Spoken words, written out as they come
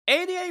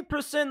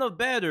88% of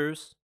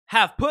bettors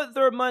have put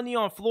their money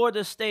on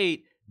Florida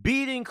State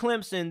beating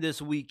Clemson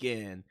this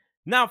weekend.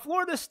 Now,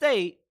 Florida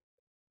State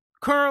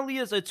currently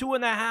is a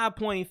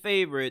 2.5-point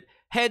favorite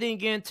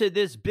heading into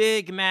this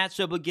big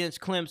matchup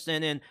against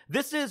Clemson. And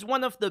this is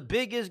one of the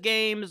biggest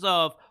games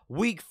of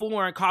week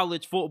 4 in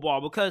college football,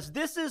 because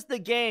this is the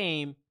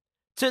game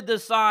to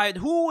decide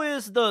who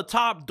is the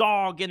top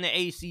dog in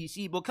the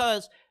ACC,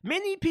 because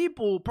many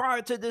people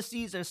prior to this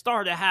season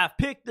started have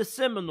picked the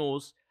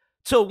Seminoles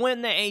to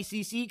win the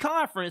ACC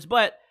conference.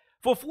 But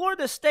for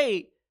Florida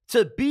State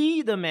to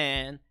be the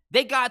man,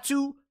 they got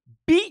to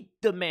beat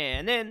the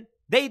man. And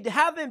they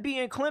haven't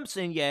beaten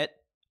Clemson yet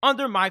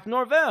under Mike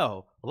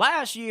Norvell.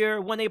 Last year,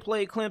 when they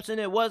played Clemson,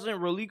 it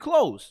wasn't really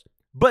close.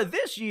 But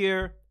this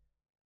year,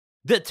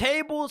 the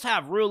tables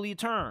have really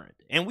turned.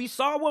 And we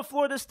saw what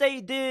Florida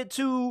State did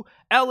to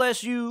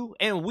LSU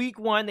in week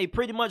 1. They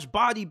pretty much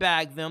body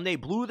bagged them. They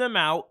blew them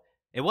out.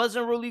 It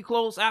wasn't really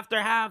close after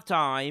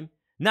halftime.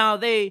 Now,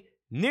 they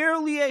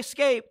nearly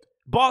escaped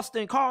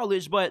Boston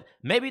College, but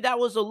maybe that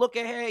was a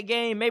look-ahead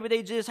game. Maybe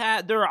they just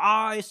had their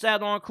eyes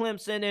set on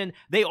Clemson and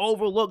they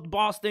overlooked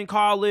Boston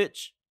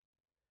College.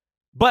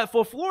 But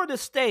for Florida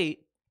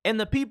State and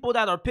the people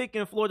that are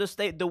picking Florida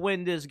State to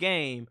win this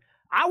game,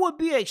 I would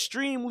be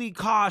extremely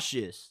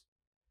cautious,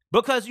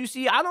 because you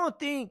see, I don't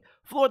think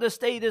Florida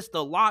State is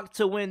the lock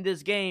to win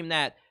this game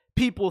that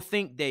people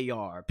think they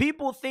are.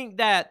 People think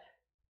that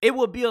it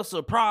would be a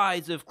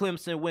surprise if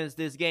Clemson wins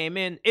this game,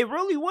 and it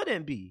really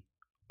wouldn't be.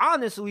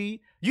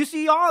 Honestly, you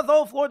see,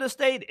 although Florida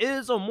State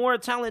is a more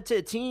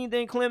talented team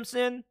than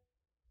Clemson,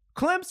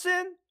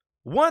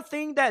 one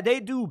thing that they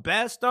do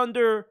best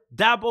under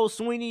Dabo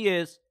Swinney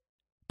is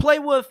play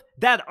with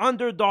that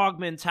underdog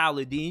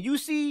mentality. And you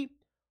see,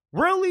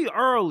 really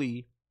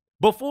early,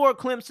 before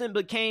Clemson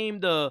became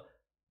the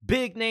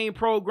big name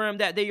program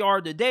that they are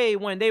today,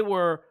 when they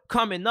were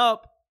coming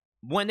up,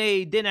 when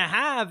they didn't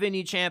have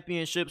any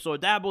championships or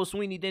Dabo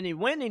Swinney didn't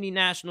win any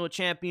national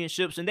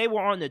championships and they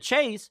were on the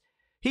chase,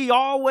 he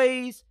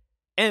always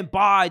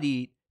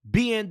embodied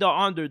being the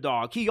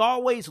underdog. He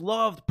always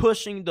loved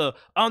pushing the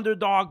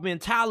underdog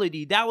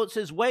mentality. That was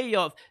his way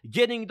of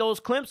getting those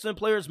Clemson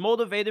players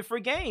motivated for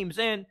games.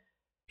 And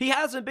he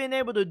hasn't been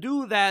able to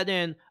do that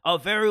in a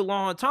very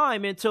long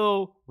time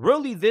until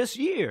really this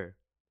year.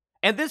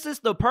 And this is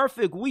the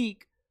perfect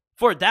week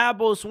for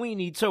Dabo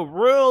Swinney to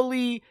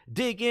really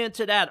dig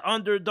into that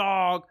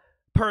underdog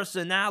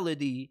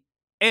personality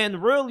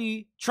and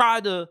really try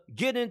to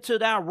get into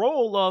that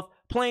role of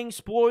playing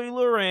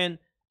spoiler and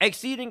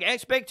exceeding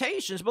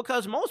expectations,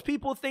 because most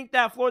people think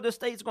that Florida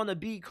State's going to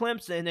beat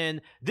Clemson,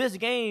 and this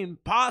game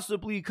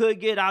possibly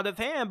could get out of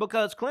hand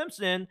because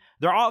Clemson,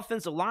 their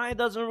offensive line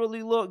doesn't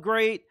really look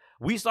great.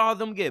 We saw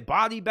them get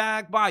body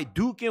bagged by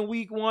Duke in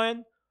week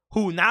 1,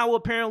 who now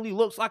apparently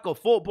looks like a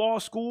football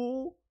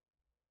school.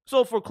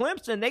 So for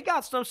Clemson, they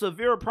got some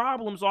severe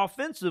problems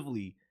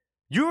offensively.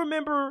 You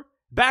remember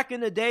back in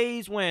the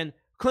days when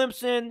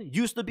Clemson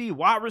used to be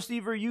wide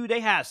receiver U,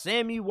 they had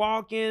Sammy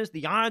Watkins,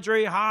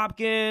 DeAndre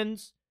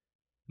Hopkins,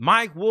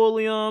 Mike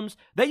Williams.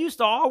 They used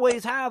to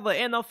always have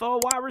an NFL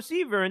wide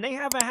receiver, and they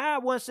haven't had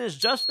one since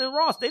Justin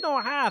Ross. They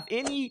don't have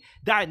any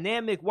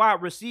dynamic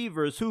wide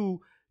receivers who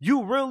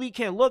you really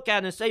can look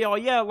at and say, oh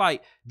yeah,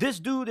 like this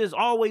dude is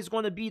always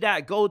going to be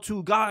that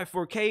go-to guy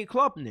for Cade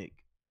Klubnik.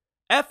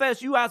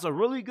 FSU has a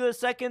really good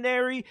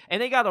secondary,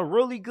 and they got a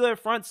really good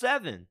front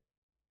seven.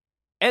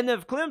 And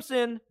if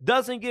Clemson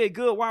doesn't get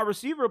good wide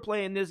receiver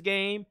play in this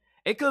game,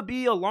 it could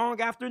be a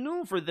long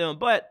afternoon for them.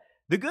 But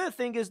the good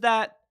thing is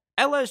that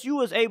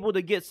LSU is able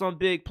to get some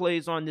big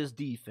plays on this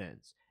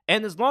defense.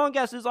 And as long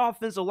as this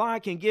offensive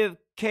line can give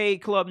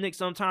Cade Klubnik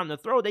some time to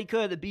throw, they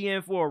could be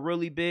in for a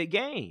really big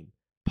game.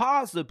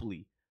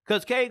 Possibly.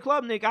 Because Cade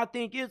Klubnik, I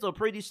think, is a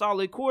pretty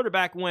solid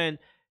quarterback when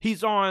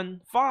he's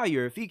on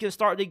fire. If he can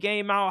start the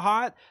game out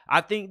hot, I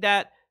think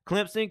that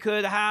Clemson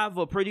could have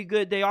a pretty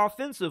good day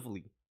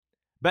offensively.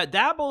 But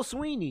Dabo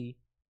Swinney,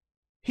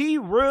 he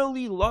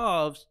really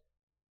loves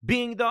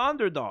being the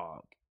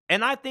underdog.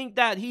 And I think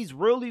that he's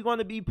really going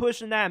to be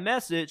pushing that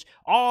message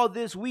all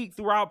this week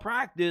throughout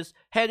practice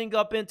heading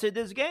up into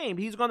this game.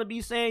 He's going to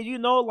be saying, you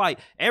know, like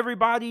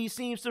everybody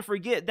seems to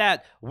forget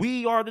that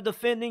we are the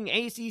defending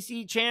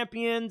ACC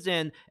champions,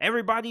 and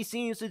everybody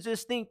seems to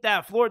just think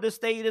that Florida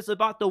State is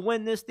about to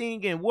win this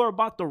thing and we're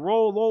about to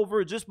roll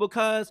over just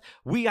because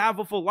we have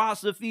a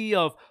philosophy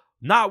of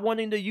not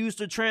wanting to use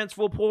the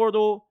transfer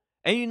portal.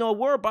 And, you know,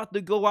 we're about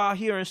to go out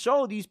here and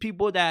show these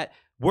people that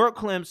we're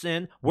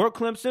Clemson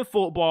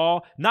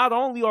football. Not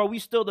only are we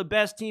still the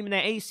best team in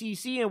the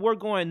ACC and we're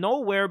going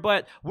nowhere,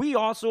 but we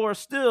also are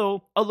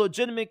still a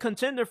legitimate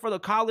contender for the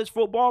college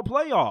football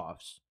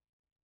playoffs.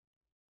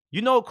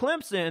 You know,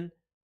 Clemson,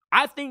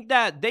 I think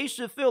that they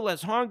should feel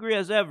as hungry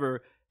as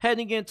ever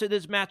heading into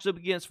this matchup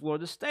against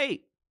Florida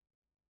State.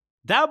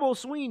 Dabo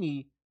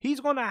Swinney, he's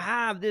going to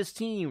have this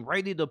team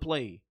ready to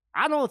play.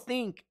 I don't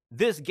think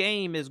this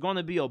game is going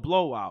to be a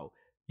blowout.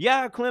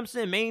 Yeah,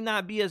 Clemson may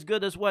not be as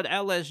good as what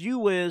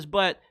LSU is,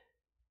 but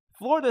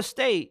Florida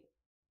State,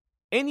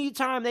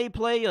 anytime they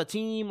play a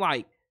team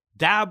like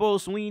Dabo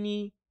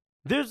Swinney,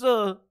 there's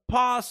a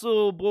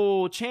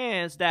possible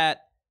chance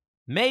that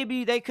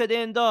maybe they could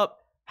end up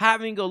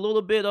having a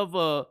little bit of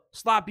a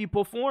sloppy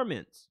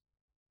performance.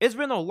 It's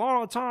been a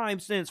long time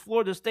since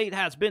Florida State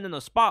has been in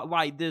a spot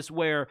like this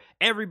where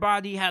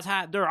everybody has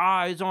had their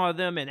eyes on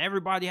them and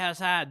everybody has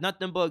had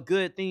nothing but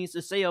good things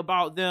to say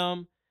about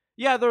them.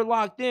 Yeah, they're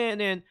locked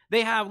in and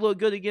they have looked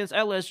good against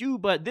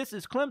LSU, but this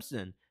is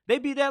Clemson. They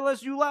beat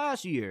LSU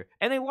last year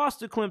and they lost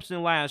to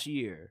Clemson last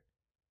year.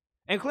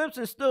 And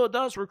Clemson still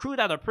does recruit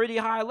at a pretty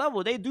high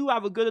level. They do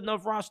have a good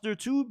enough roster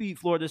to beat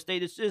Florida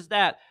State. It's just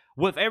that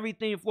with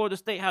everything Florida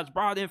State has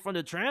brought in from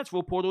the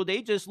transfer portal,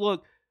 they just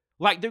look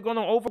like they're going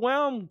to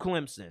overwhelm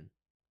Clemson.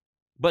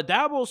 But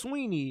Dabo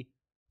Swinney,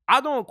 I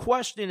don't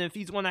question if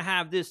he's going to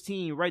have this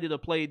team ready to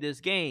play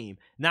this game.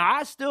 Now,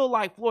 I still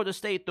like Florida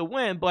State to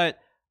win, but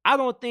I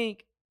don't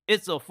think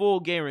it's a full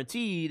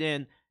guaranteed.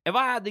 And if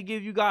I had to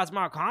give you guys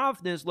my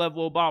confidence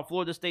level about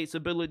Florida State's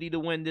ability to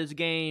win this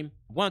game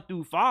 1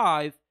 through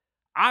 5,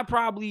 I'd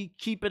probably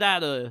keep it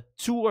at a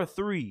 2 or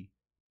 3.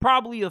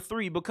 Probably a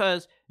 3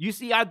 because, you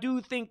see, I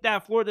do think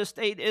that Florida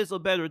State is a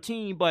better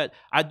team, but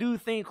I do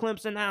think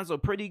Clemson has a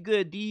pretty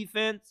good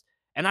defense,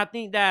 and I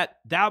think that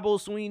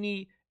Dabo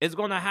Swinney is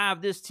going to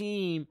have this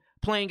team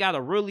playing at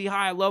a really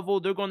high level.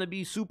 They're going to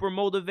be super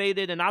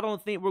motivated, and I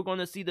don't think we're going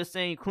to see the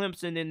same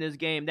Clemson in this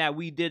game that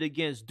we did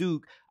against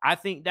Duke. I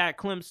think that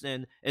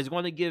Clemson is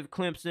going to give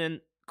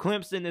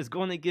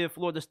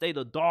Florida State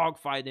a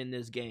dogfight in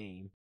this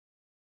game.